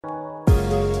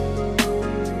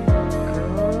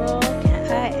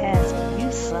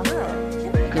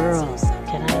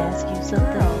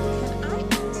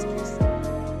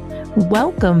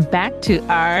Welcome back to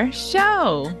our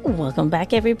show. Welcome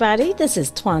back, everybody. This is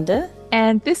Twanda.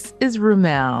 And this is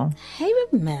Rumel. Hey,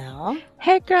 Rumel.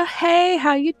 Hey, girl. Hey,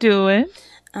 how you doing?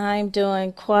 I'm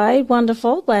doing quite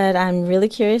wonderful, but I'm really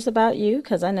curious about you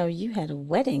because I know you had a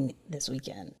wedding this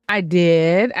weekend. I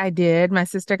did. My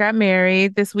sister got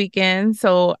married this weekend,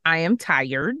 so I am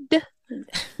tired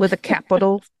with a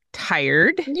capital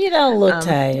tired. You don't look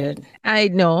tired. I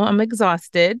know I'm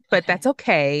exhausted, but that's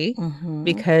okay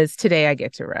because today I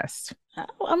get to rest.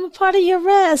 Oh, I'm a part of your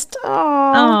rest.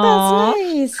 Oh,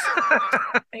 that's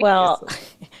nice. Well,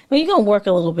 you're going to work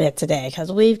a little bit today because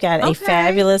we've got a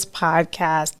fabulous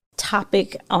podcast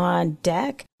topic on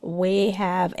deck. We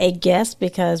have a guest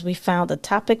because we found a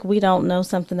topic we don't know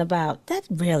something about. That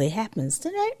rarely happens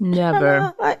today.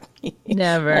 Never.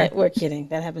 Never. We're kidding.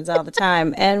 That happens all the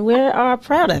time. And we are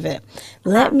proud of it.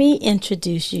 Let me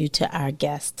introduce you to our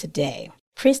guest today.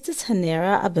 Priestess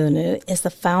Hanera Abunu is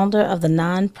the founder of the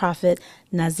nonprofit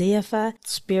Nazifa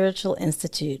Spiritual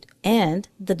Institute and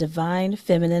the Divine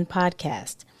Feminine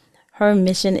Podcast. Her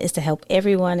mission is to help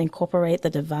everyone incorporate the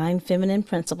divine feminine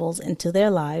principles into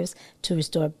their lives to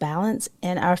restore balance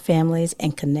in our families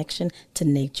and connection to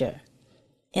nature.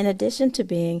 In addition to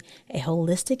being a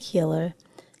holistic healer,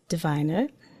 diviner,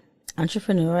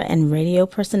 entrepreneur, and radio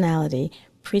personality,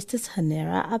 Priestess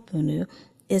Hanera Abunu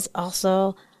is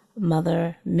also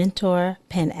mother, mentor,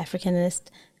 Pan-Africanist,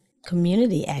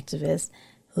 community activist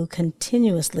who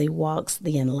continuously walks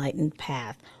the enlightened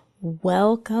path.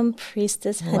 Welcome,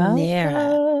 Priestess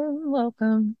Hanera.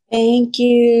 Welcome. Thank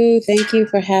you. Thank you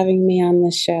for having me on the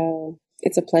show.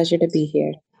 It's a pleasure to be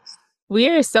here. We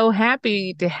are so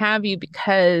happy to have you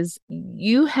because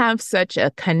you have such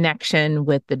a connection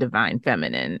with the divine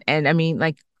feminine. And I mean,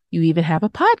 like, you even have a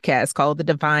podcast called the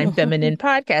Divine Feminine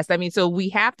Podcast. I mean, so we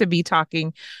have to be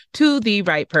talking to the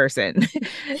right person.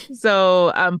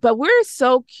 So, but we're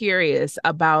so curious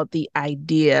about the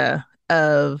idea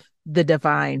of the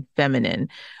divine feminine.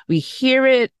 We hear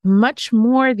it much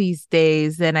more these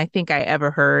days than I think I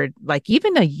ever heard, like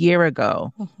even a year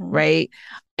ago, right?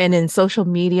 And in social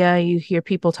media, you hear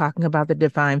people talking about the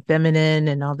divine feminine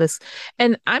and all this.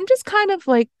 And I'm just kind of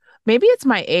like, maybe it's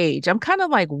my age. I'm kind of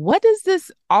like, what is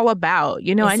this all about?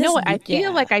 You know, I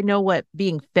feel like I know what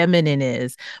being feminine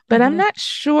is, but I'm not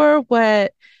sure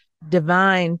what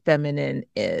divine feminine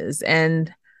is.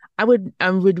 And I would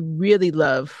really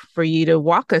love for you to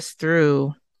walk us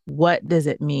through, what does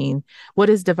it mean? What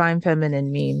does divine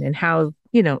feminine mean? And how,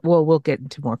 you know, well, we'll get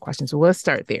into more questions. So we'll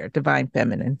start there. Divine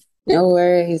feminine. No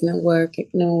worries, no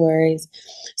worries.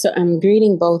 So I'm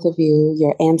greeting both of you,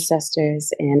 your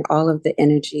ancestors, and all of the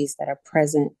energies that are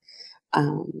present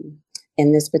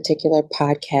in this particular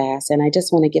podcast. And I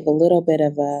just want to give a little bit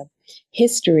of a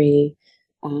history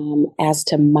as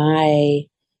to my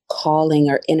calling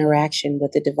or interaction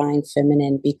with the divine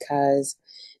feminine, because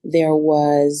there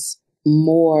was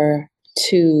more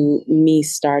to me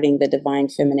starting the Divine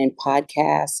Feminine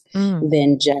Podcast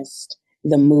than just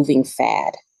the moving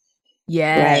fad.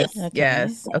 Yes. Right?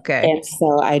 Yes. Okay. And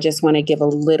so I just want to give a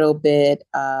little bit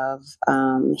of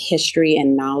history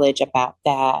and knowledge about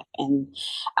that. And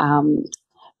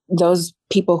those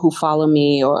people who follow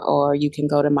me, or you can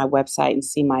go to my website and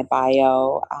see my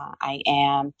bio. I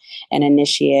am an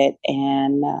initiate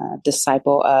and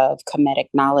disciple of Kemetic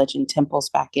knowledge and temples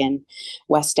back in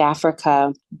West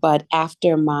Africa. But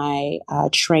after my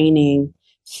training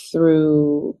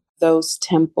through those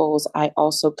temples, I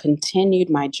also continued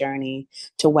my journey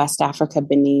to West Africa,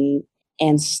 Benin,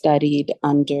 and studied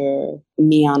under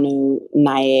Mianu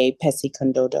Naye Pesi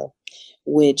Kondodo,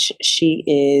 which she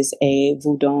is a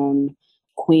Vodun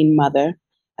queen mother,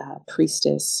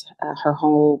 priestess. Her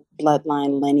whole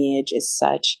bloodline lineage is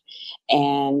such.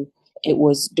 And it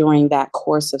was during that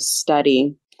course of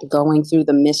study, going through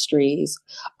the mysteries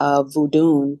of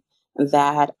Vodun,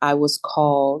 that I was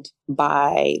called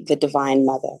by the Divine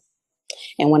Mother.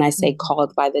 And when I say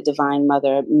called by the Divine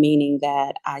Mother, meaning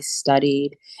that I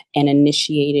studied and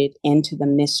initiated into the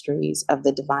mysteries of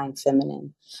the Divine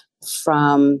Feminine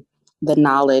from the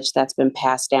knowledge that's been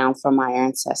passed down from my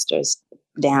ancestors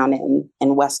down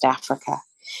in West Africa.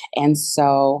 And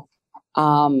so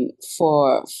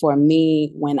for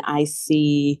me, when I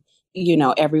see, you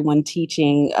know, everyone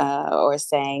teaching or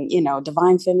saying, you know,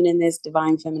 divine feminine this,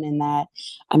 divine feminine that,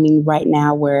 I mean, right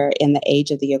now we're in the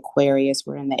age of the Aquarius,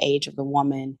 we're in the age of the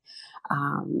woman.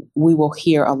 We will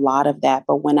hear a lot of that.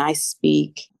 But when I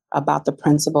speak about the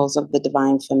principles of the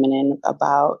divine feminine,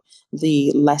 about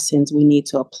the lessons we need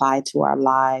to apply to our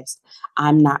lives,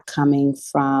 I'm not coming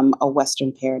from a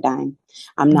Western paradigm.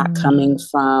 I'm not coming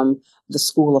from the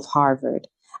school of Harvard.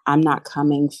 I'm not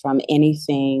coming from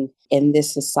anything in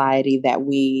this society that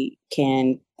we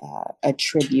can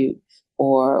attribute,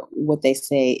 or what they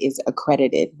say is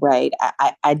accredited, right?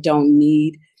 I don't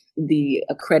need the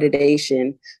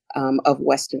accreditation of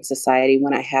Western society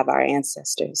when I have our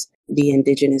ancestors, the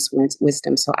indigenous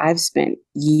wisdom. So I've spent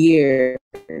years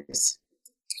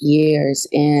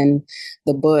in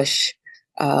the bush,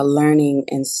 learning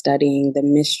and studying the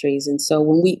mysteries. And so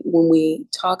when we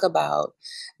talk about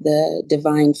the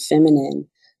divine feminine,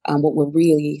 what we're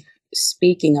really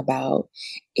speaking about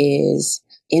is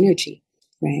energy,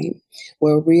 right?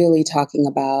 We're really talking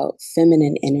about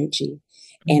feminine energy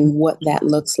and what that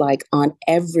looks like on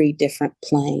every different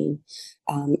plane.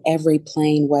 Every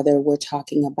plane, whether we're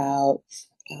talking about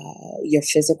your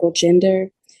physical gender,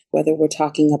 whether we're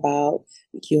talking about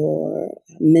your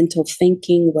mental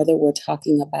thinking, whether we're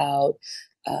talking about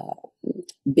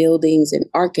buildings and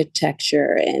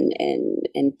architecture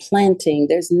and planting.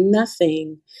 There's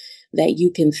nothing that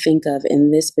you can think of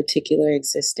in this particular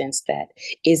existence that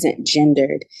isn't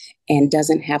gendered and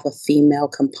doesn't have a female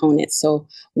component. So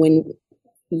when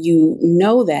you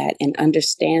know that and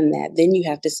understand that, then you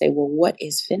have to say, well, what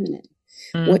is feminine?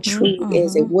 What truly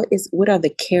is it? What are the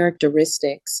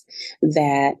characteristics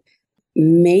that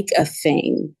make a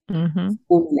thing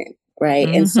feminine, right?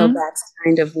 And so that's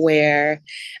kind of where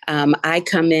I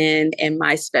come in and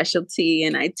my specialty,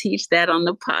 and I teach that on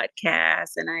the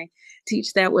podcast, and I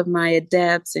teach that with my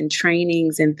adepts and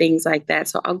trainings and things like that.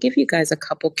 So I'll give you guys a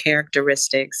couple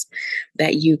characteristics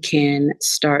that you can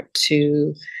start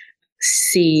to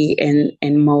see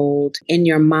and mold in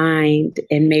your mind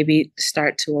and maybe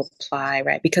start to apply,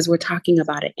 right? Because we're talking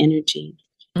about an energy.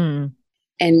 And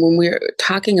when we're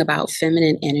talking about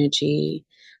feminine energy,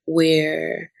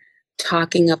 we're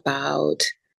talking about,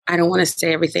 I don't want to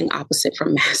say everything opposite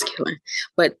from masculine,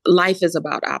 but life is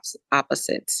about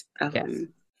opposites. Yes.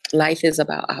 Life is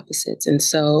about opposites. And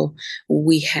so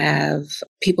we have,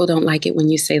 people don't like it when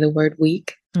you say the word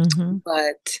weak,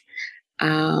 but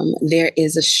there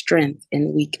is a strength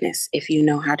in weakness if you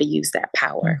know how to use that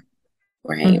power,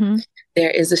 right?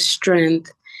 There is a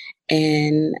strength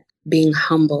in being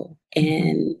humble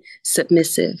and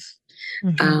submissive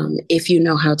if you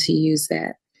know how to use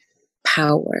that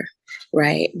power,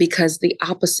 right? Because the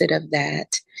opposite of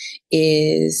that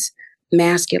is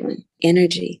masculine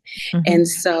energy. And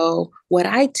so what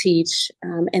I teach,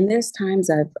 and there's times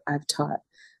I've taught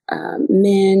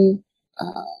men,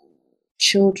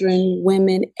 children,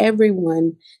 women,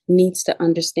 everyone needs to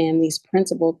understand these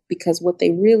principles, because what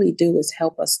they really do is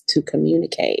help us to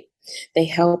communicate. They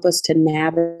help us to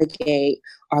navigate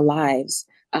our lives.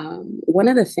 One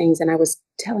of the things, and I was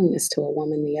telling this to a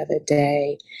woman the other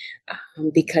day,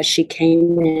 because she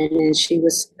came in and she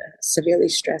was severely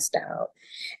stressed out.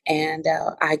 And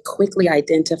I quickly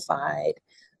identified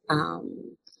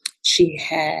she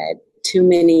had too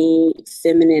many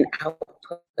feminine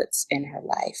outputs in her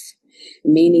life,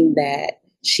 meaning that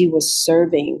she was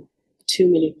serving too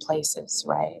many places,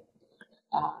 right?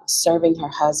 Serving her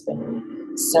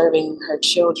husband, serving her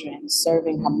children,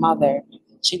 serving her mother.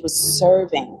 She was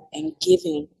serving and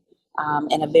giving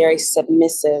in a very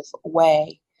submissive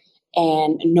way,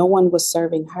 and no one was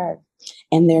serving her.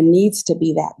 And there needs to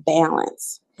be that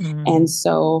balance. And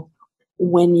so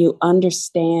when you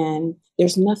understand,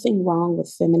 there's nothing wrong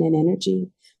with feminine energy.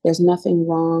 There's nothing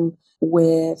wrong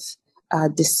with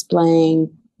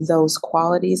displaying those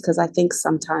qualities, because I think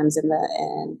sometimes in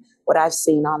what I've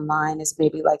seen online is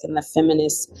maybe like in the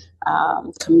feminist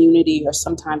community, or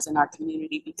sometimes in our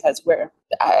community, because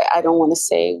I don't want to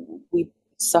say we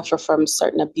suffer from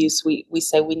certain abuse. We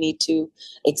say we need to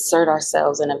exert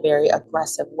ourselves in a very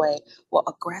aggressive way. Well,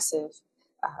 aggressive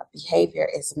behavior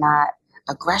is not,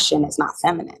 aggression is not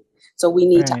feminine. So we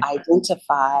need to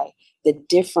identify the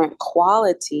different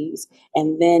qualities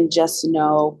and then just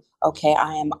know, okay,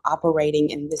 I am operating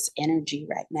in this energy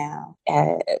right now,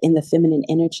 in the feminine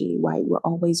energy, right? We're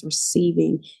always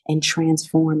receiving and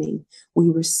transforming. We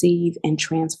receive and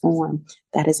transform.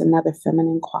 That is another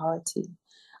feminine quality.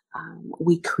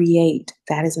 We create.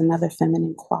 That is another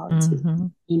feminine quality.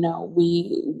 You know,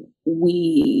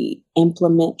 we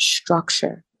implement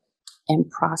structure and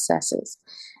processes.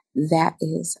 That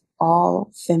is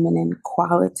all feminine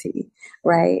quality,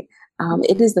 right?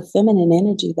 It is the feminine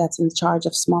energy that's in charge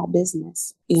of small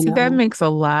business. You know? That makes a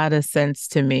lot of sense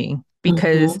to me,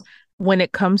 because when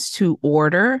it comes to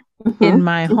order in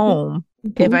my home,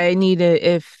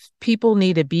 if people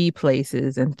need to be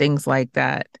places and things like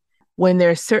that, when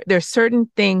there's certain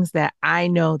things that I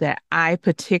know that I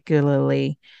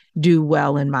particularly do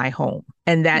well in my home,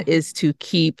 and that is to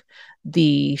keep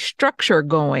the structure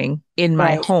going in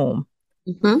my home.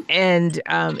 Mhm. And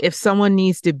if someone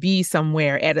needs to be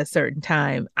somewhere at a certain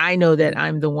time, I know that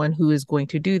I'm the one who is going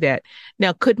to do that.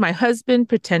 Now, could my husband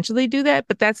potentially do that?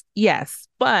 But yes,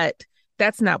 but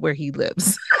that's not where he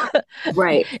lives.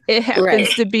 Right. It happens Right.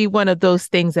 to be one of those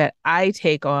things that I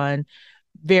take on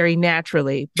very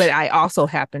naturally, but I also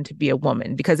happen to be a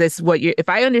woman because if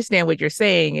I understand what you're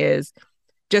saying is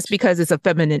just because it's a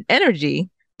feminine energy,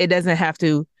 it doesn't have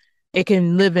to, it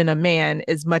can live in a man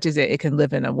as much as it can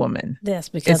live in a woman. Yes, It's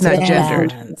because of not the gendered.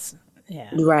 balance. Yeah.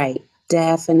 Right.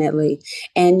 Definitely.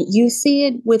 And you see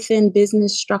it within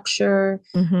business structure,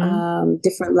 Mm-hmm.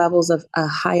 different levels of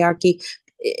hierarchy.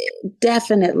 Eh,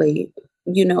 Definitely,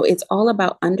 it's all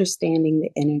about understanding the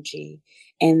energy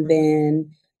and then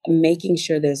making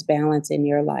sure there's balance in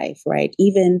your life, right?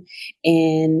 Even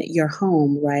in your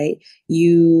home, right?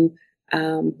 You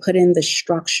put in the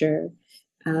structure.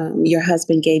 Your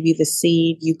husband gave you the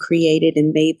seed, you created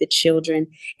and made the children,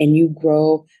 and you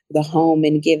grow the home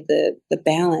and give the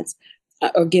balance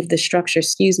or give the structure,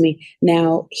 excuse me.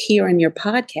 Now, here on your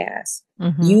podcast,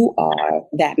 Mm-hmm. you are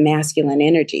that masculine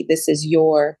energy. This is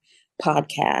your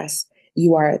podcast.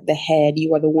 You are the head.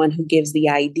 You are the one who gives the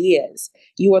ideas.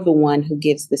 You are the one who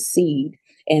gives the seed.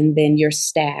 And then your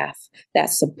staff that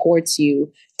supports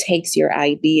you takes your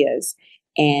ideas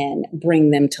and bring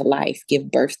them to life,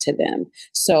 give birth to them.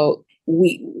 So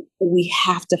we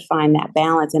have to find that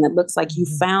balance. And it looks like you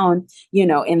found,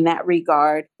 in that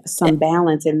regard, some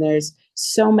balance. And there's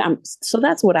so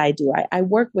that's what I do. I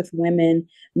work with women,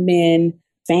 men,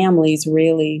 families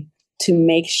really to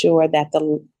make sure that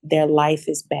their life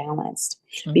is balanced.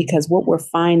 Because what we're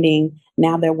finding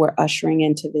now that we're ushering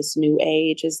into this new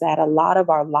age is that a lot of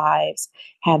our lives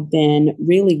have been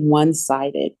really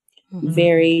one-sided,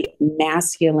 very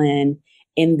masculine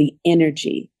in the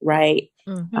energy, right?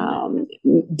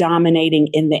 Dominating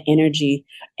in the energy.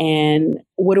 And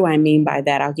what do I mean by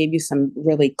that? I'll give you some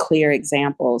really clear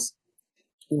examples.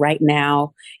 Right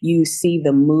now, you see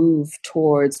the move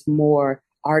towards more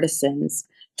artisans,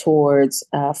 towards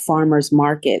farmers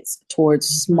markets, towards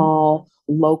small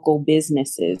local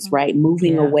businesses, right?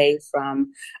 Moving away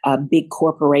from big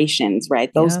corporations,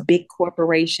 right? Those big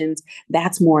corporations,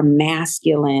 that's more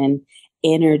masculine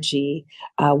energy.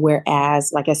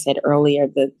 Whereas, like I said earlier,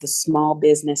 the small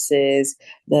businesses,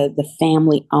 the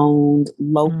family owned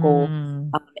local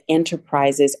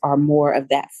enterprises are more of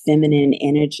that feminine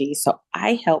energy. So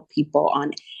I help people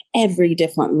on every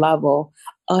different level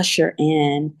usher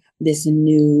in this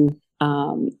new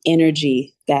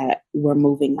energy that we're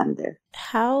moving under.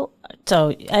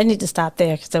 So I need to stop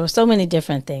there because there were so many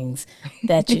different things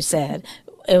that you said.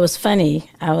 It was funny.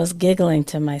 I was giggling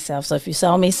to myself. So if you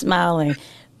saw me smiling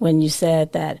when you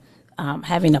said that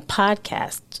having a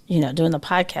podcast, doing the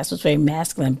podcast was very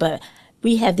masculine, but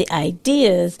we have the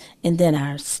ideas and then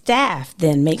our staff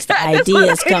then makes the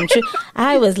ideas come true.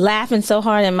 I was laughing so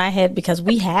hard in my head because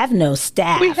we have no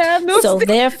staff. We have no so staff.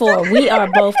 Therefore we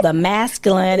are both the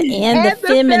masculine and the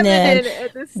feminine,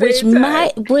 at the same time.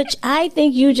 which I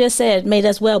think you just said made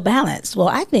us well balanced. Well,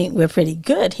 I think we're pretty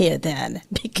good here then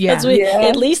because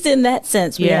at least in that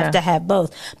sense, we have to have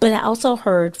both. But I also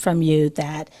heard from you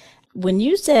that when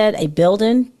you said a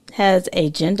building has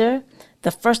a gender, the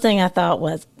first thing I thought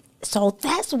was, so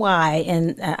that's why,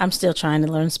 and I'm still trying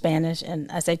to learn Spanish,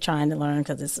 and I say trying to learn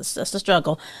because it's just a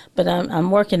struggle, but I'm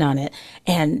working on it.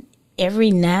 And every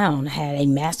noun had a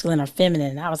masculine or feminine,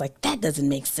 and I was like, that doesn't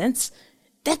make sense.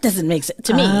 That doesn't make sense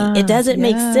to me. It doesn't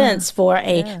make sense for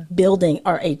a building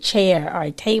or a chair or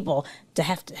a table to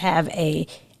have a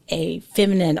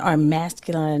feminine or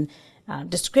masculine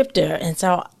descriptor, and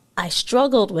so I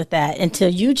struggled with that until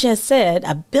you just said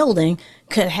a building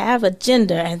could have a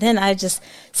gender. And then I just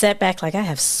sat back like I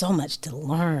have so much to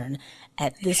learn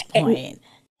at this point.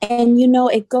 And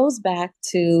it goes back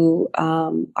to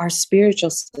our spiritual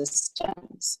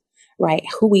systems, right?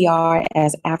 Who we are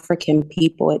as African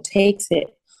people. It takes it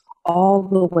all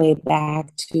the way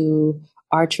back to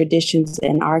our traditions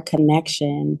and our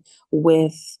connection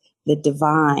with the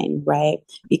divine, right?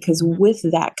 Because with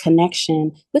that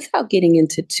connection, without getting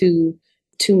into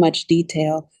too much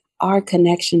detail, our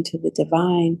connection to the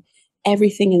divine,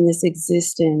 everything in this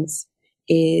existence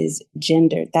is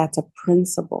gendered. That's a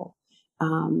principle.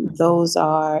 Those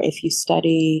are, if you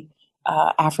study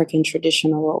African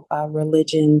traditional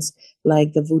religions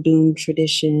like the Voodoo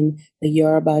tradition, the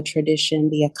Yoruba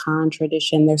tradition, the Akan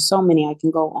tradition, there's so many, I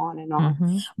can go on and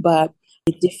on, but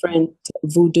the different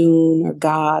voodoo or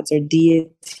gods or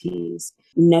deities,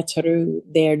 Neteru,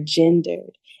 they're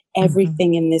gendered.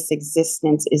 Everything in this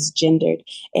existence is gendered.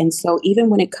 And so even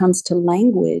when it comes to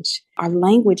language, our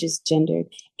language is gendered.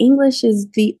 English is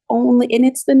the only, and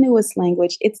it's the newest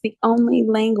language, it's the only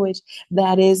language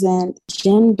that isn't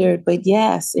gendered. But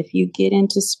yes, if you get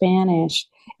into Spanish,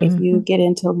 if you get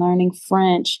into learning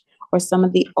French or some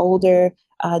of the older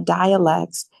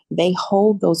dialects, they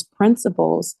hold those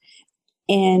principles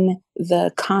in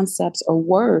the concepts or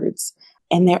words,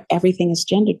 and everything is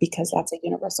gendered because that's a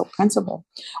universal principle.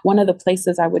 One of the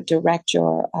places I would direct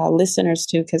your listeners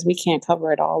to, because we can't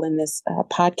cover it all in this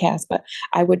podcast, but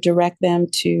I would direct them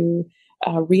to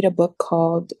read a book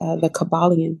called The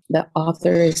Kybalion. The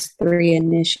author is Three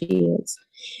Initiates,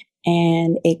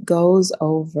 and it goes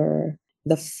over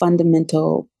the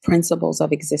fundamental principles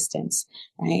of existence,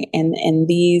 right? And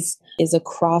these is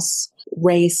across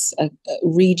race,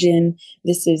 region.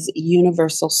 This is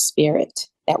universal spirit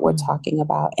that we're talking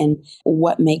about, and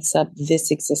what makes up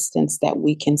this existence that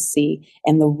we can see,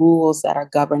 and the rules that are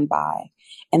governed by.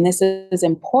 And this is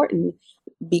important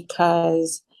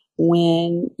because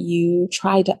when you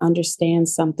try to understand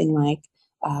something like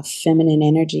feminine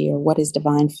energy, or what is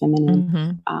divine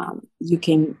feminine, you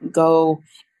can go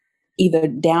either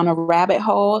down a rabbit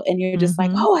hole and you're just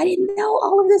like, oh, I didn't know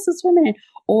all of this was feminine.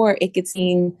 Or it could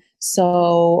seem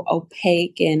so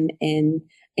opaque and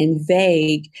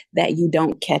vague that you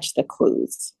don't catch the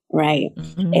clues, right?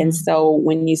 And so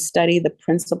when you study the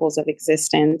principles of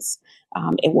existence,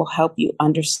 it will help you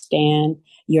understand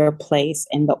your place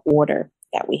and the order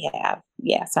that we have.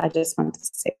 Yes, I just wanted to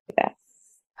say that.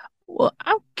 Well,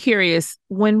 I'm curious,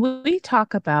 when we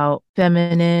talk about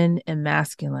feminine and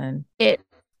masculine, it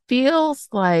feels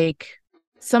like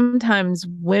sometimes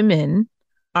women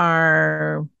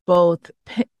are both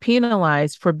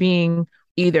penalized for being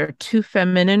either too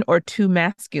feminine or too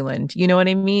masculine. You know what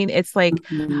I mean? It's like,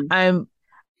 I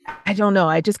don't know.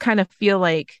 I just kind of feel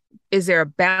like, is there a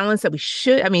balance that we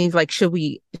should, I mean, like,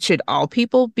 should all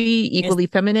people be equally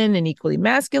feminine and equally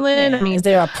masculine? Yeah. I mean, is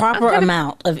there a proper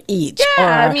amount of each?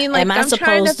 Yeah, or I mean, like, am I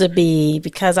supposed to be,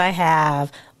 because I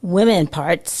have women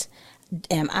parts,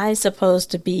 am I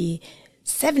supposed to be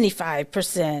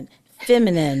 75%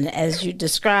 feminine as you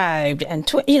described? And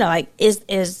like, is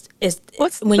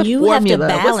what's when the you formula?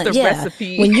 have to balance, what's the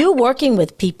recipe? When you're working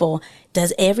with people,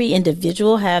 does every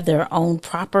individual have their own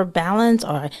proper balance,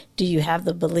 or do you have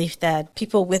the belief that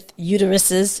people with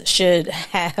uteruses should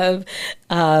have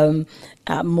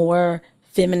more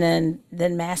feminine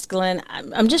than masculine?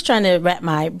 I'm just trying to wrap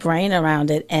my brain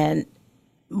around it, and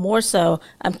more so,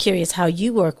 I'm curious how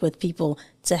you work with people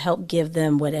to help give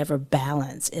them whatever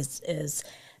balance is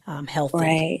healthy.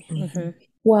 Right.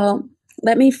 Well,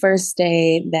 let me first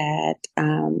say that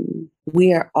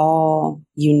we are all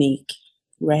unique,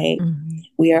 right?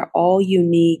 We are all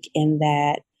unique in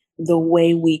that the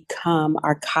way we come,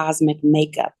 our cosmic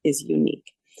makeup is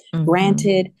unique.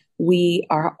 Granted, we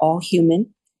are all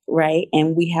human, right?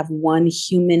 And we have one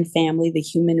human family, the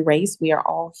human race. We are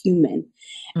all human.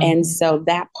 And so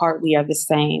that part, we are the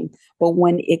same. But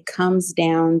when it comes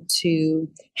down to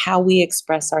how we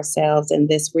express ourselves in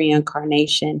this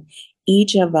reincarnation,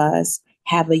 each of us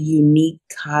have a unique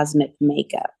cosmic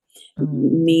makeup,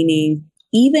 meaning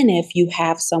even if you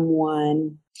have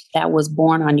someone that was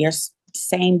born on your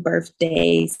same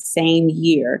birthday, same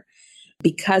year,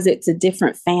 because it's a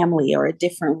different family or a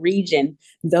different region,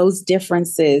 those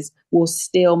differences will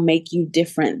still make you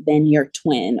different than your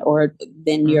twin or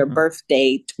than your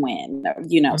birthday twin,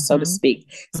 so to speak.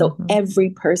 So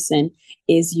every person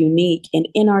is unique. And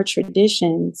in our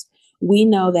traditions, we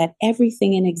know that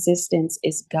everything in existence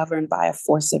is governed by a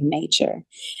force of nature,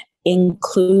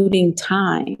 including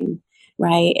time,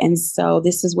 right? And so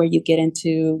this is where you get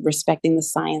into respecting the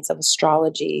science of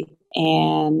astrology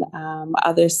and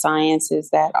other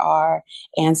sciences that our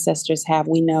ancestors have.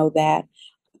 We know that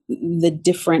the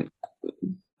different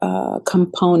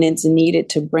components needed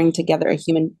to bring together a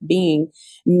human being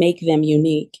make them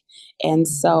unique. And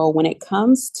so when it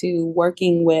comes to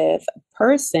working with a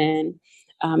person,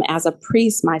 as a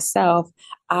priest myself,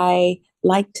 I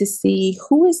like to see,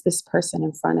 who is this person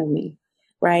in front of me,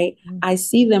 right? I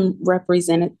see them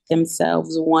represent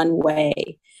themselves one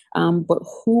way, but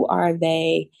who are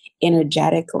they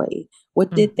energetically?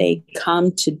 What did they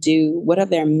come to do? What are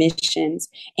their missions?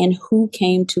 And who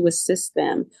came to assist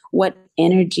them? What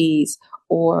energies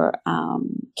or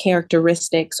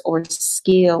characteristics or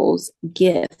skills,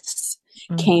 gifts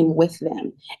came with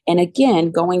them? And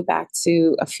again, going back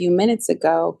to a few minutes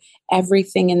ago,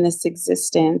 everything in this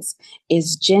existence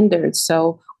is gendered.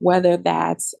 So whether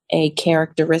that's a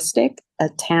characteristic, a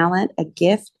talent, a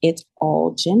gift, it's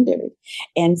all gendered.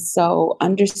 And so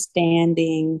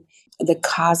understanding the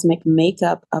cosmic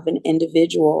makeup of an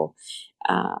individual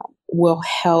will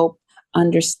help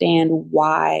understand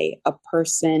why a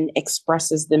person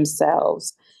expresses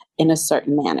themselves in a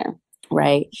certain manner,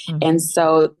 right? Mm-hmm. And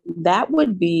so that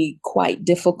would be quite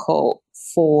difficult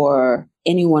for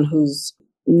anyone who's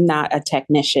not a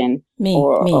technician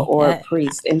or a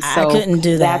priest. And so I couldn't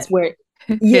do that. That's where,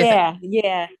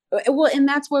 yeah. Well, and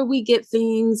that's where we get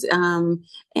things,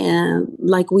 and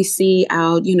like we see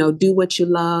out, do what you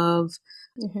love,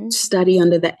 study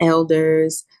under the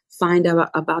elders, find out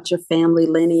about your family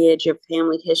lineage, your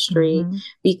family history,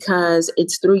 because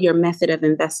it's through your method of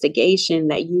investigation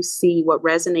that you see what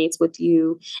resonates with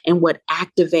you and what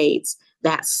activates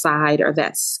that side or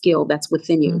that skill that's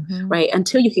within you, right?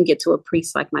 Until you can get to a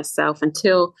priest like myself,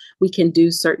 until we can do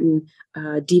certain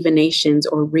divinations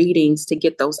or readings to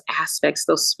get those aspects,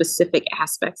 those specific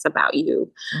aspects about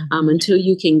you, until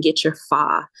you can get your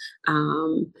fa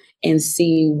and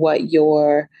see what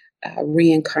your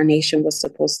reincarnation was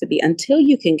supposed to be, until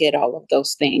you can get all of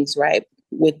those things, right?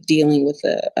 With dealing with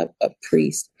a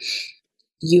priest,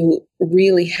 you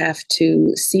really have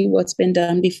to see what's been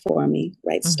done before me,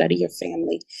 right? Study your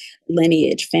family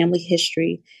lineage, family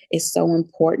history is so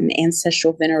important.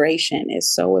 Ancestral veneration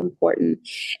is so important.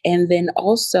 And then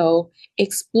also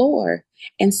explore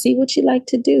and see what you like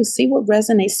to do, see what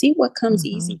resonates, see what comes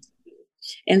easy to you.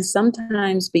 And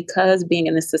sometimes, because being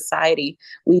in a society,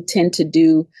 we tend to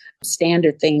do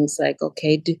standard things like,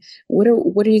 okay, what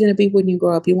are you going to be when you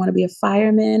grow up? You want to be a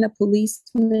fireman, a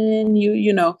policeman,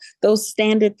 those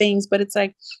standard things. But it's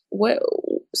like,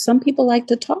 some people like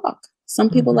to talk. Some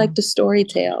people like to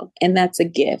storytell, and that's a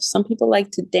gift. Some people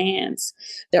like to dance.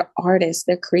 They're artists,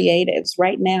 they're creatives.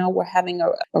 Right now, we're having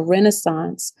a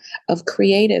renaissance of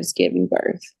creatives giving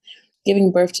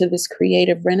birth to this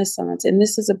creative renaissance. And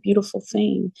this is a beautiful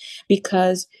thing,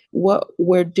 because what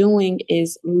we're doing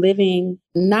is living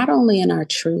not only in our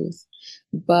truth,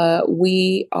 but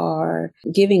we are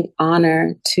giving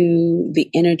honor to the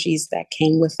energies that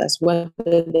came with us, whether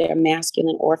they're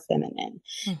masculine or feminine,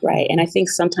 right? And I think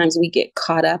sometimes we get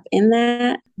caught up in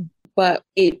that, but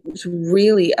it's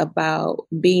really about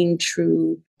being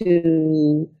true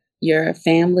to your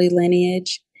family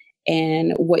lineage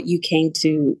and what you came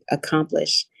to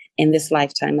accomplish in this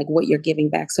lifetime, like what you're giving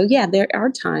back. So yeah, there are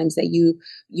times that you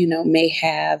may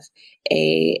have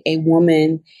a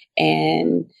woman,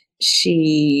 and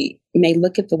she may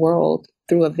look at the world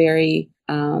through a very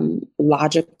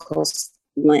logical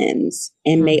lens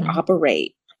and may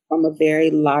operate from a very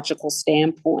logical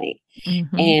standpoint.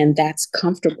 And that's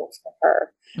comfortable for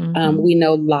her. We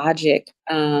know logic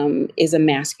is a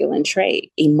masculine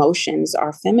trait. Emotions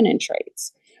are feminine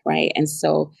traits. Right. And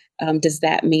so does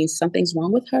that mean something's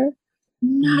wrong with her?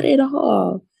 Not at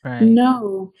all. Right.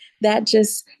 No, that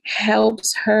just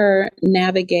helps her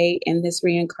navigate in this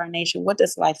reincarnation. What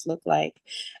does life look like?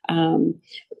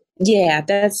 Yeah,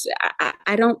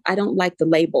 I don't like the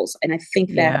labels. And I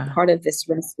think that part of this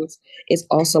restless is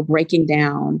also breaking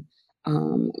down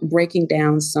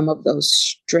some of those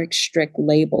strict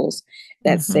labels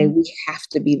that say we have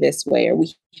to be this way, or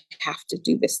we have to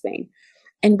do this thing.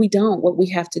 And we don't. What we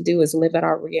have to do is live out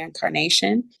our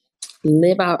reincarnation,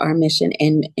 live out our mission,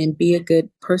 and be a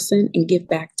good person and give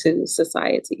back to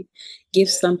society. Give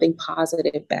something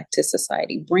positive back to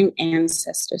society. Bring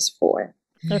ancestors forth.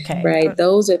 Okay. Right.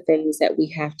 Those are things that we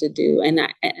have to do. And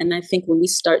I think when we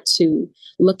start to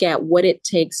look at what it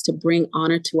takes to bring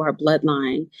honor to our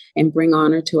bloodline and bring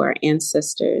honor to our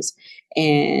ancestors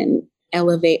and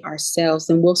elevate ourselves,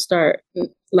 then we'll start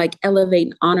elevate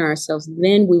and honor ourselves.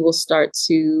 Then we will start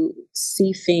to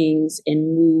see things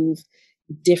and move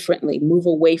differently, move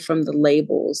away from the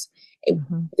labels.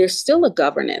 There's still a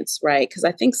governance, right? Because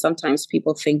I think sometimes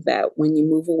people think that when you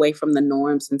move away from the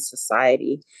norms in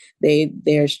society,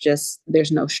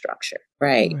 there's no structure,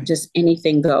 right? Just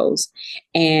anything goes.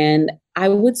 And I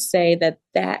would say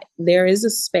that there is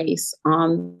a space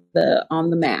on the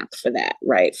map for that,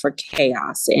 right? For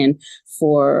chaos and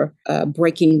for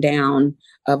breaking down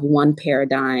of one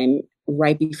paradigm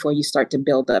right before you start to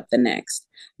build up the next.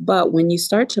 But when you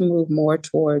start to move more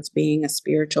towards being a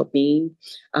spiritual being,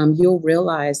 you'll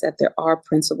realize that there are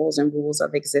principles and rules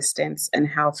of existence and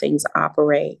how things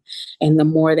operate. And the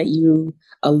more that you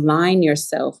align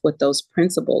yourself with those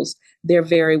principles, there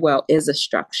very well is a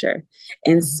structure.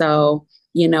 And so,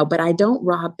 but I don't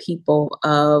rob people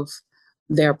of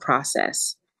their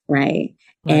process, right?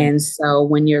 And so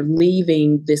when you're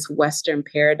leaving this Western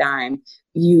paradigm,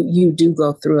 you do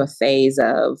go through a phase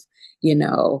of,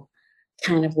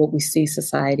 kind of what we see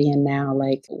society in now,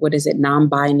 like, what is it,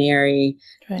 non-binary,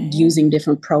 using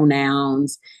different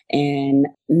pronouns and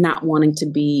not wanting to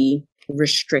be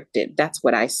restricted. That's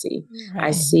what I see. Right.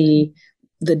 I see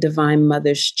the Divine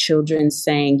Mother's children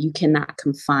saying, you cannot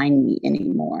confine me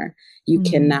anymore. You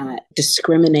cannot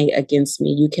discriminate against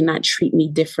me. You cannot treat me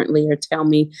differently or tell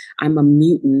me I'm a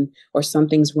mutant or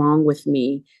something's wrong with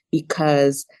me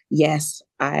because, yes,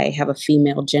 I have a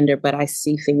female gender, but I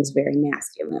see things very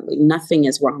masculinely. Nothing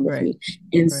is wrong with me.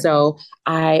 And so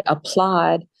I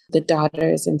applaud the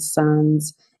daughters and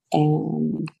sons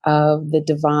and of the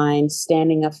divine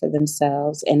standing up for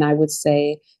themselves. And I would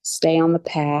say, stay on the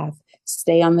path,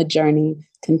 stay on the journey,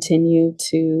 continue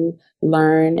to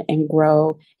learn and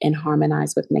grow and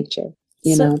harmonize with nature,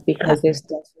 because there's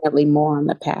definitely more on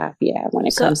the path. Yeah. When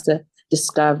it comes to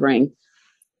discovering.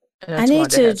 I need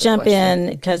to jump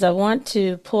in because I want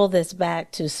to pull this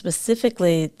back to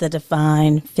specifically the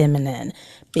divine feminine,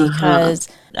 because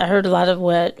I heard a lot of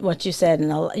what you said,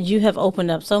 and you have opened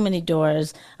up so many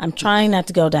doors. I'm trying not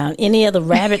to go down any of the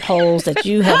rabbit holes that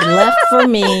you have left for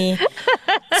me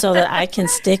so that I can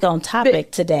stick on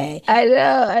topic today. I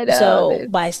know. So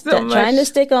by trying to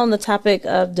stick on the topic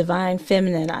of divine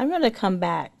feminine, I'm going to come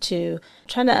back to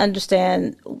trying to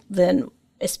understand then,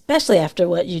 especially after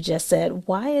what you just said,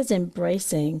 why is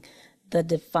embracing the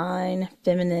divine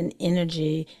feminine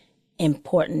energy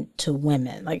important to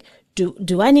women? Like,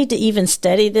 do I need to even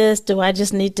study this? Do I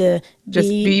just need to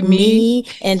be me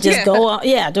and just go on?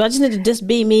 Yeah. Do I just need to just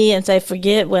be me and say,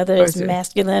 forget whether it's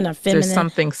masculine or feminine? There's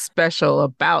something special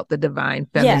about the divine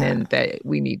feminine that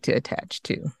we need to attach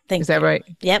to. Is that right?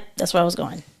 Yep. That's where I was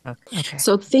going. Okay.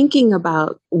 So thinking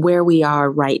about where we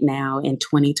are right now in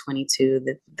 2022,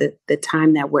 the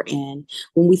time that we're in,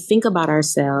 when we think about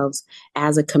ourselves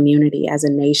as a community, as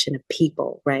a nation of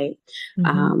people, right?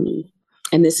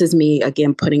 And this is me,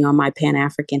 again, putting on my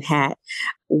Pan-African hat.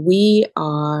 We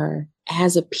are,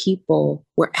 as a people,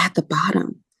 we're at the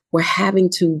bottom. We're having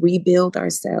to rebuild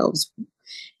ourselves.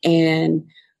 And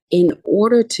in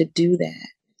order to do that,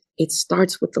 it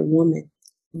starts with the woman.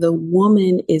 The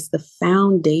woman is the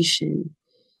foundation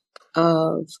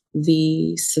of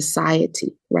the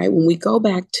society, right? When we go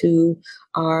back to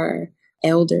our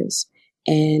elders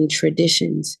and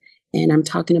traditions, and I'm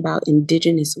talking about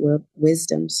indigenous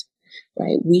wisdoms,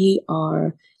 right? We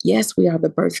are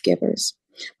the birth givers,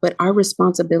 but our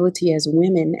responsibility as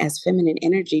women, as feminine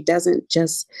energy, doesn't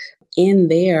just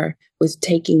end there with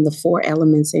taking the four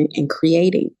elements and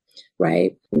creating,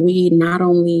 right? We not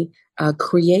only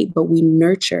create, but we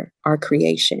nurture our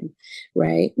creation,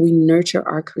 right? We nurture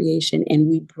our creation and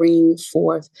we bring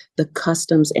forth the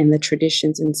customs and the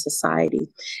traditions in society.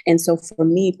 And so for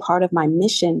me, part of my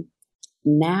mission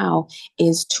now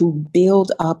is to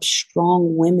build up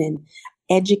strong women,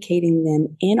 educating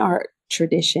them in our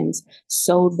traditions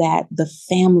so that the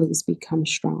families become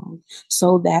strong,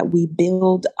 so that we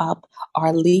build up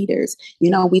our leaders.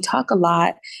 We talk a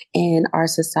lot in our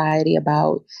society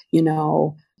about,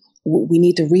 we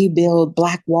need to rebuild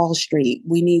Black Wall Street.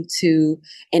 We need to,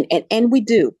 and we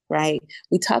do, right?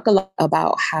 We talk a lot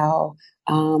about how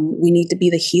we need to be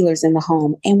the healers in the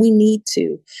home, and we need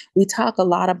to. We talk a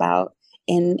lot about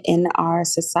in our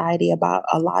society about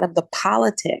a lot of the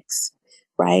politics,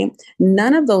 right?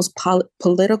 None of those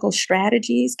political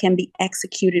strategies can be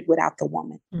executed without the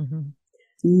woman.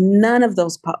 None of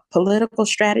those political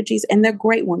strategies, and they're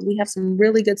great ones. We have some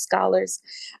really good scholars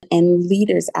and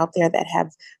leaders out there that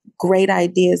have great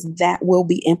ideas that will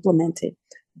be implemented,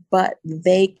 but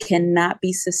they cannot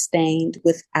be sustained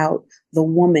without the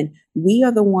woman. We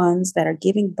are the ones that are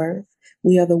giving birth.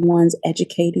 We are the ones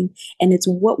educating, and it's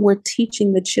what we're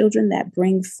teaching the children that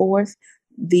bring forth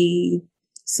the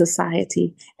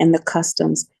society and the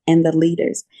customs and the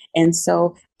leaders. And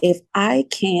so if I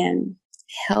can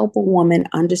help a woman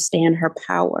understand her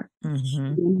power,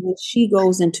 when she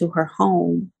goes into her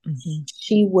home,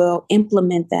 she will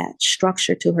implement that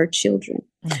structure to her children,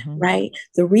 right?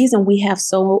 The reason we have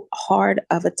so hard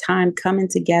of a time coming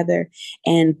together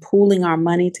and pooling our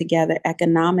money together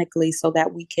economically so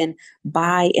that we can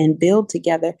buy and build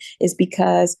together is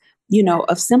because,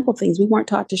 of simple things. We weren't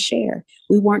taught to share.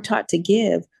 We weren't taught to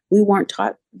give. We weren't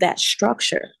taught that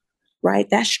structure, right?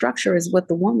 That structure is with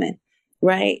the woman.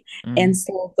 Right. And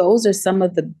so those are some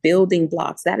of the building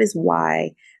blocks. That is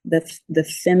why the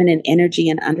feminine energy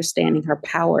and understanding her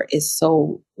power is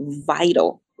so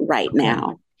vital right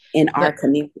now in our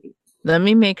community. Let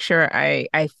me make sure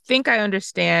I think I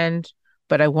understand,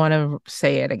 but I want to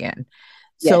say it again.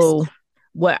 Yes. So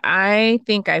what I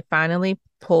think I finally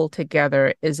pulled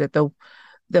together is that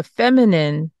the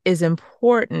feminine is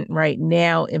important right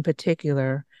now in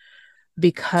particular,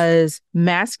 because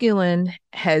masculine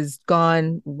has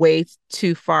gone way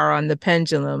too far on the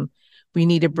pendulum We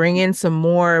need to bring in some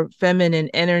more feminine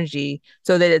energy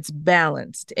so that it's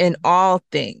balanced in all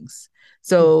things.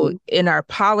 So in our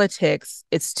politics,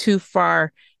 it's too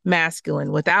far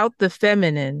masculine. Without the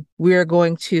feminine, we're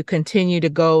going to continue to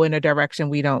go in a direction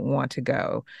we don't want to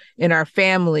go. In our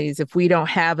families, if we don't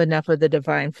have enough of the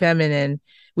divine feminine,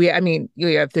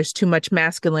 if there's too much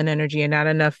masculine energy and not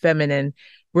enough feminine,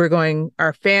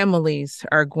 our families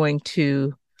are going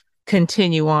to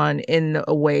continue on in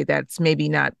a way that's maybe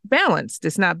not balanced.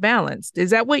 It's not balanced. Is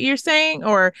that what you're saying?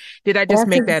 Or did I just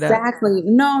make that up? Exactly.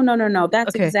 No.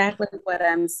 That's Okay. exactly what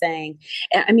I'm saying.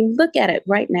 I mean, look at it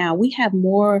right now. We have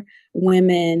more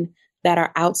women that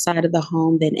are outside of the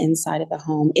home than inside of the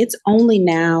home. It's only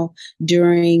now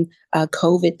during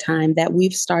COVID time that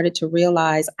we've started to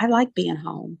realize I like being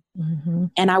home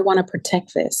and I want to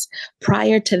protect this.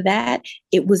 Prior to that,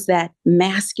 it was that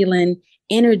masculine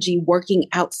energy working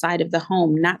outside of the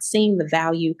home, not seeing the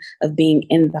value of being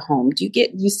in the home.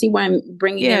 You see why I'm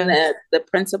bringing in the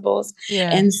principles?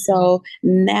 Yeah. And so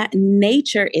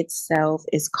nature itself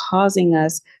is causing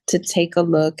us to take a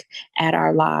look at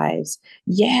our lives.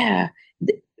 Yeah,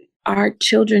 our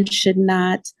children should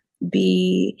not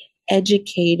be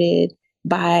educated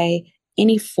by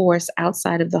any force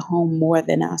outside of the home more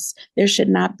than us. There should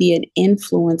not be an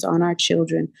influence on our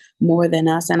children more than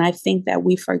us. And I think that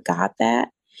we forgot that.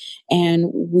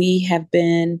 And we have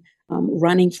been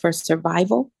running for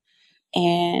survival.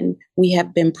 And we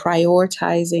have been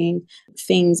prioritizing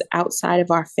things outside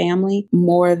of our family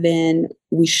more than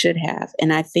we should have.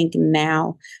 And I think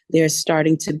now there's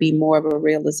starting to be more of a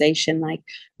realization like,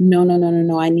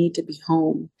 no, I need to be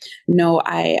home. No,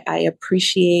 I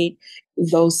appreciate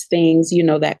those things,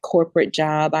 that corporate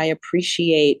job. I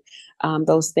appreciate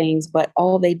those things, but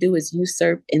all they do is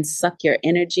usurp and suck your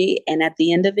energy. And at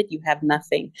the end of it, you have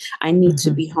nothing. I need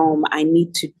to be home. I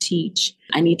need to teach.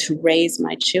 I need to raise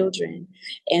my children.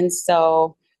 And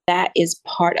so that is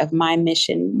part of my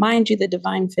mission. Mind you, the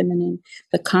divine feminine,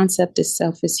 the concept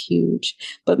itself is huge.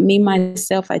 But me,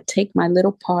 myself, I take my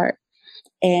little part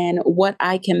and what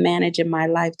I can manage in my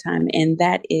lifetime. And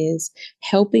that is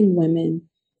helping women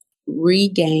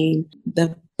regain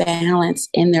the balance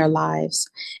in their lives,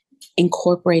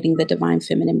 incorporating the divine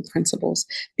feminine principles,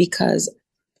 because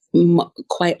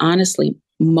quite honestly,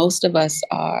 most of us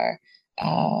are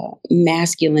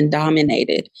masculine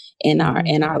dominated in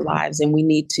our lives, and we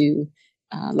need to,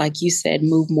 like you said,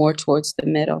 move more towards the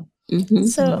middle.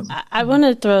 So I want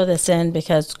to throw this in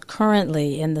because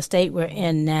currently in the state we're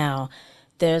in now,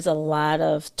 there's a lot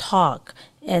of talk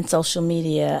in social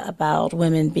media about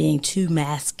women being too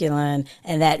masculine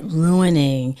and that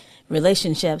ruining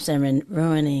relationships and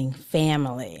ruining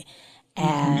family.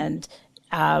 And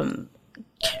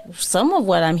some of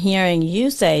what I'm hearing you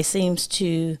say seems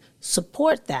to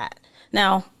support that.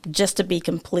 Now, just to be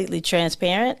completely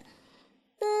transparent,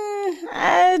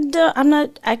 I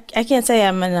can't say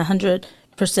I'm in 100%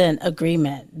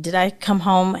 agreement. Did I come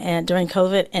home during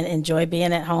COVID and enjoy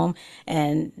being at home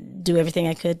and do everything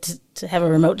I could to have a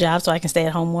remote job so I can stay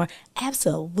at home more?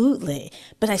 Absolutely.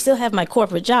 But I still have my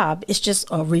corporate job. It's just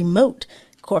a remote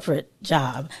corporate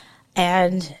job.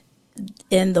 And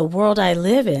in the world I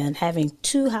live in, having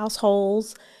two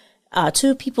households,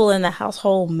 two people in the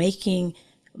household making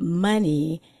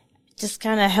money just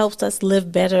kind of helps us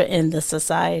live better in the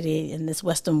society, in this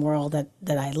Western world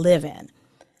that I live in.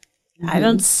 I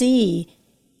don't see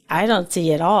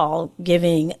at all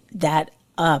giving that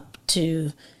up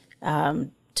to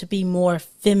be more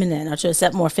feminine or to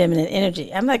accept more feminine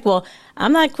energy. I'm like, well,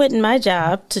 I'm not quitting my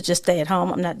job to just stay at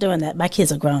home. I'm not doing that. My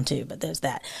kids are grown too, but there's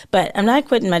that. But I'm not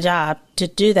quitting my job to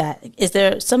do that. Is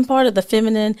there some part of the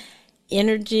feminine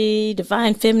energy,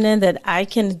 divine feminine, that I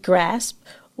can grasp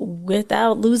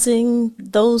without losing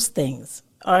those things?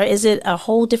 Or is it a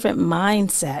whole different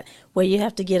mindset where you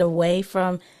have to get away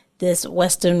from this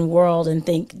Western world and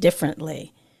think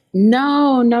differently?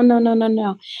 No.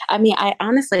 I mean,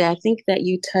 I think that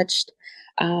you touched,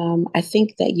 on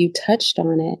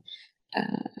it.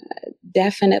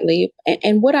 Definitely.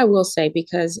 And what I will say,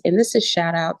 and this is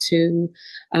shout out to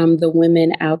the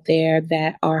women out there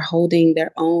that are holding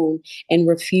their own and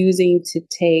refusing to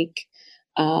take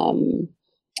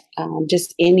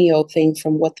just any old thing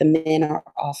from what the men are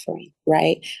offering,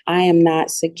 right? I am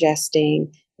not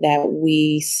suggesting that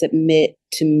we submit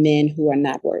to men who are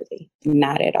not worthy,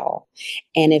 not at all.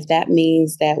 And if that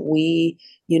means that we,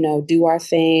 do our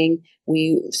thing,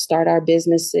 we start our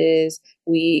businesses,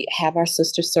 we have our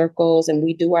sister circles, and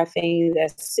we do our thing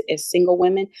as single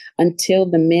women until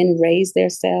the men raise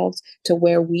themselves to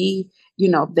where we,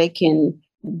 they can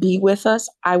be with us,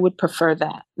 I would prefer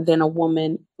that than a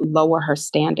woman lower her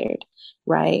standard,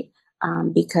 right?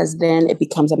 because then it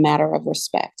becomes a matter of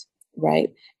respect, right?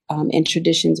 In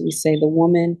traditions, we say the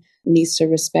woman needs to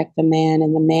respect the man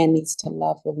and the man needs to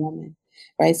love the woman,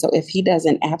 right? So if he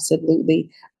doesn't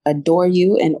absolutely adore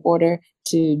you in order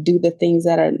to do the things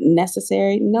that are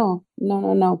necessary, no,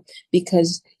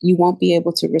 because you won't be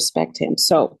able to respect him.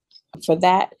 So for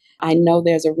that, I know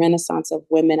there's a renaissance of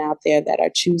women out there that are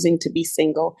choosing to be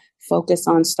single, focus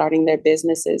on starting their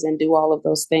businesses and do all of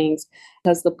those things,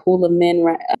 because the pool of men,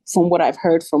 from what I've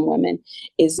heard from women,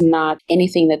 is not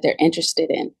anything that they're interested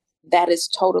in. That is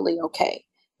totally okay,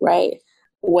 right?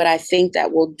 What I think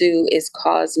that will do is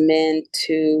cause men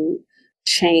to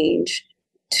change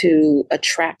to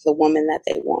attract the woman that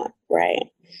they want, right?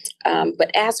 But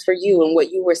as for you and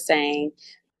what you were saying,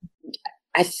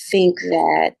 I think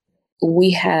that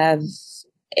we have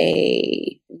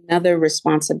another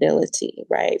responsibility,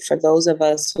 right? For those of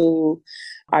us who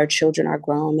our children are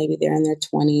grown, maybe they're in their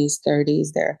 20s,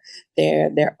 30s,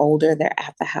 they're older, they're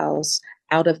at the house,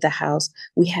 out of the house.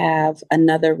 We have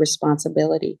another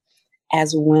responsibility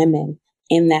as women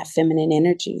in that feminine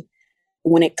energy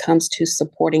when it comes to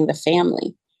supporting the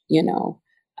family, you know.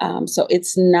 So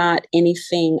it's not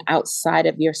anything outside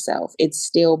of yourself. It's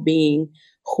still being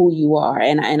who you are.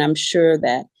 And I'm sure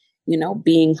that, you know,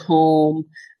 being home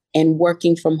and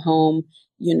working from home,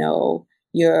 you know,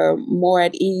 you're more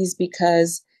at ease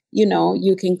because, you know,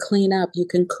 you can clean up, you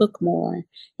can cook more,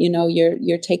 you know,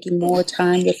 you're taking more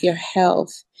time with your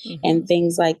health and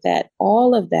things like that.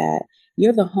 All of that,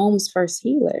 you're the home's first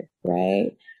healer,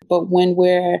 right? But when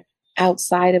we're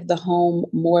outside of the home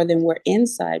more than we're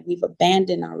inside, we've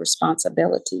abandoned our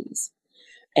responsibilities.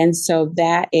 And so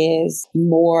that is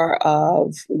more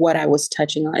of what I was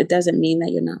touching on. It doesn't mean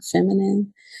that you're not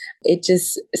feminine. It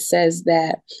just says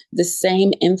that the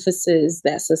same emphasis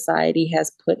that society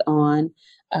has put on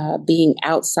being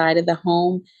outside of the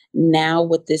home, now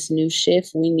with this new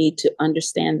shift, we need to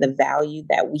understand the value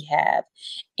that we have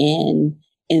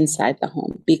inside the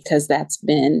home, because that's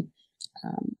been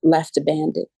left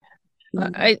abandoned.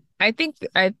 I think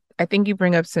you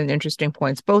bring up some interesting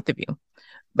points, both of you.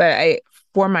 But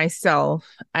for myself,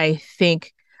 I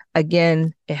think,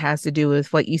 again, it has to do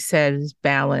with what you said is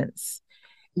balance.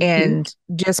 And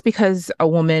just because a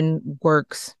woman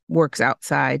works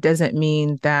outside doesn't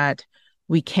mean that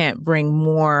we can't bring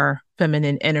more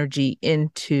feminine energy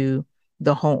into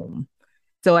the home.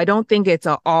 So I don't think it's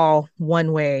all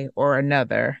one way or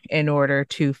another in order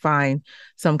to find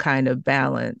some kind of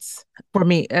balance. For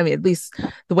me, I mean, at least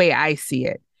the way I see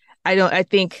it. I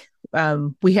think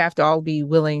we have to all be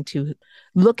willing to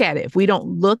look at it. If we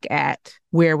don't look at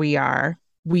where we are,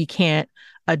 we can't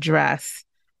address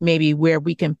maybe where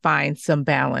we can find some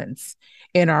balance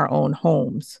in our own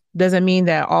homes. Doesn't mean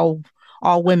that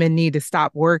all women need to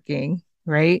stop working,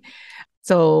 right?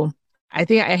 So I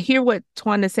think I hear what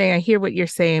Twanda's saying. I hear what you're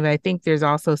saying, but I think there's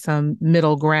also some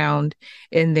middle ground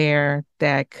in there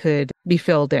that could be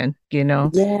filled in, you know?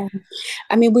 Yeah.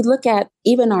 I mean, we look at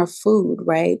even our food,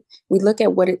 right? We look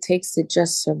at what it takes to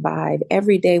just survive.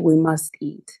 Every day we must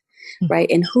eat, right?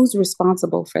 And who's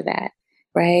responsible for that,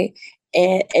 right?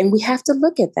 And we have to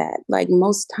look at that. Like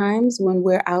most times when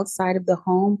we're outside of the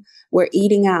home, we're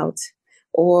eating out,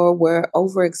 or we're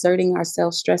overexerting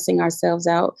ourselves, stressing ourselves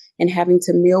out and having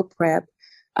to meal prep,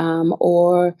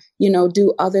 or, you know,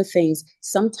 do other things.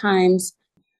 Sometimes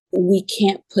we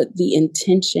can't put the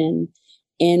intention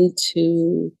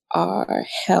into our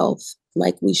health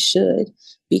like we should,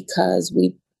 because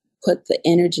we put the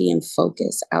energy and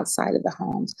focus outside of the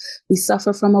homes. We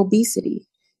suffer from obesity,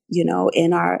 you know,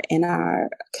 in our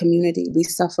community. We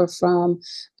suffer from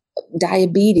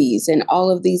diabetes and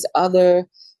all of these other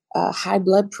high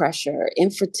blood pressure,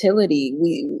 infertility,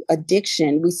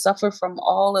 addiction. We suffer from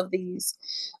all of these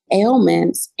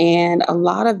ailments, and a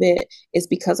lot of it is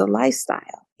because of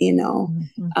lifestyle, you know,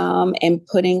 and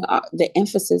putting the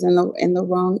emphasis in the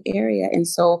wrong area. And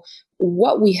so,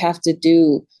 what we have to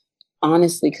do,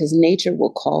 honestly, because nature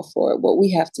will call for it, what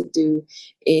we have to do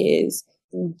is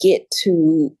get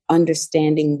to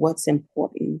understanding what's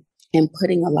important and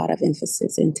putting a lot of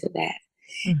emphasis into that.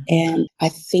 And I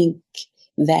think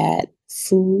that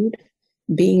food,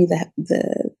 being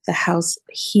the house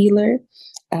healer,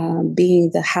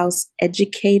 being the house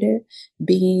educator,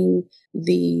 being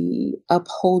the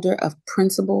upholder of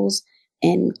principles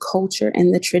and culture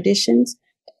and the traditions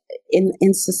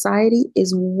in society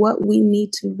is what we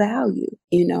need to value,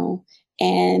 you know,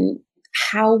 and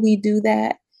how we do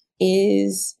that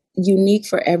is unique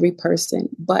for every person,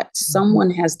 but someone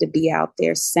has to be out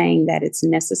there saying that it's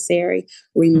necessary,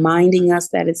 reminding us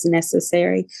that it's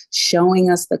necessary, showing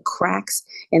us the cracks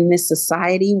in this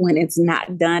society when it's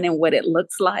not done and what it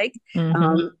looks like.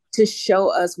 to show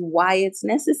us why it's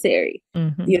necessary,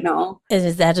 you know? And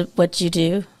is that what you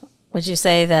do? Would you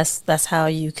say that's how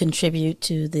you contribute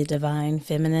to the divine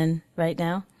feminine right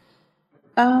now?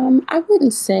 I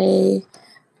wouldn't say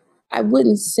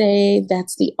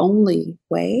that's the only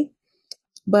way,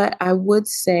 but I would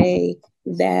say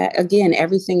that, again,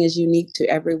 everything is unique to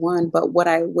everyone. But what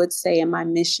I would say in my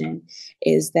mission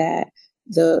is that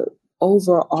the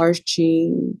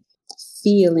overarching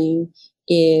feeling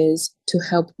is to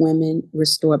help women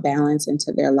restore balance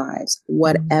into their lives,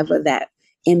 whatever that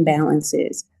imbalance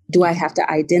is. Do I have to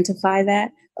identify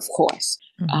that? Of course.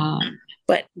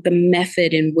 But the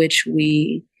method in which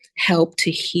we help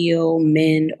to heal,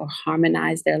 mend, or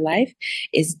harmonize their life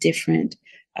is different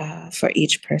for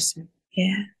each person.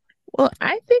 Yeah. Well,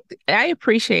 I think I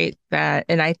appreciate that.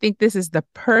 And I think this is the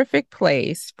perfect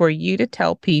place for you to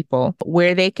tell people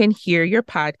where they can hear your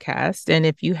podcast. And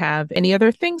if you have any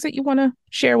other things that you want to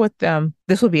share with them,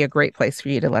 this would be a great place for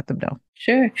you to let them know.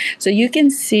 Sure. So you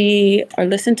can see or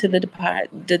listen to the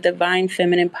Divine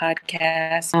Feminine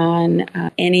podcast on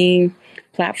any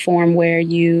platform where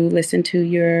you listen to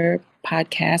your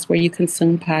podcast, where you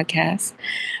consume podcasts.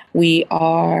 We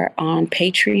are on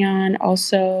Patreon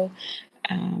also.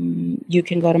 You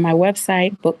can go to my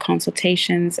website, book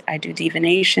consultations. I do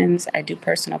divinations. I do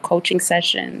personal coaching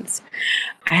sessions.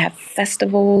 I have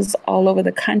festivals all over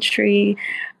the country.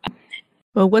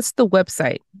 Well, what's the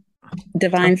website?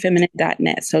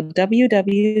 Divinefeminine.net. So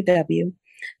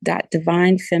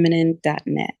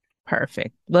www.divinefeminine.net.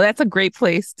 Perfect. Well, that's a great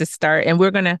place to start. And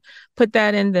we're going to put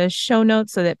that in the show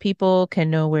notes so that people can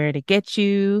know where to get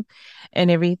you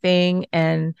and everything.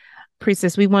 And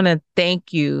Priestess, we want to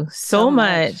thank you so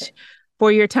much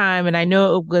for your time. And I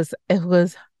know it was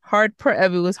hard.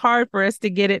 It was hard for us to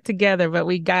get it together, but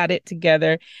we got it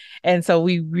together. And so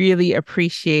we really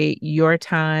appreciate your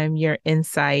time, your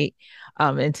insight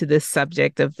into this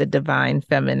subject of the divine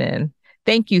feminine.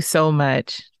 Thank you so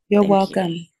much. You're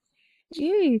welcome.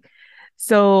 Gee.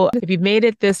 So if you've made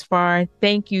it this far,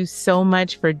 thank you so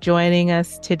much for joining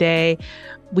us today.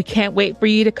 We can't wait for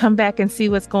you to come back and see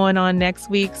what's going on next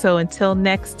week. So until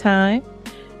next time,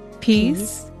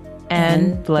 peace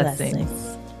and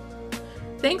blessings.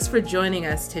 Thanks for joining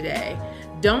us today.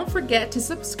 Don't forget to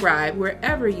subscribe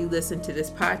wherever you listen to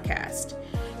this podcast.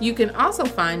 You can also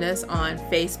find us on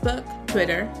Facebook,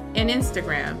 Twitter, and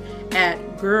Instagram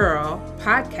at Girl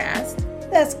Podcast.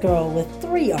 That's girl with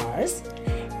 3 R's.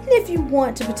 And if you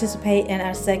want to participate in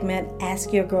our segment,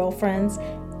 Ask Your Girlfriends,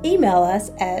 email us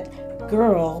at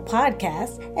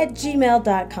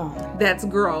girlpodcast@gmail.com. That's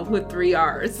girl with 3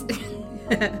 R's.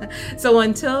 So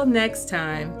until next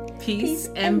time, peace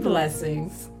and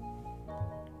blessings.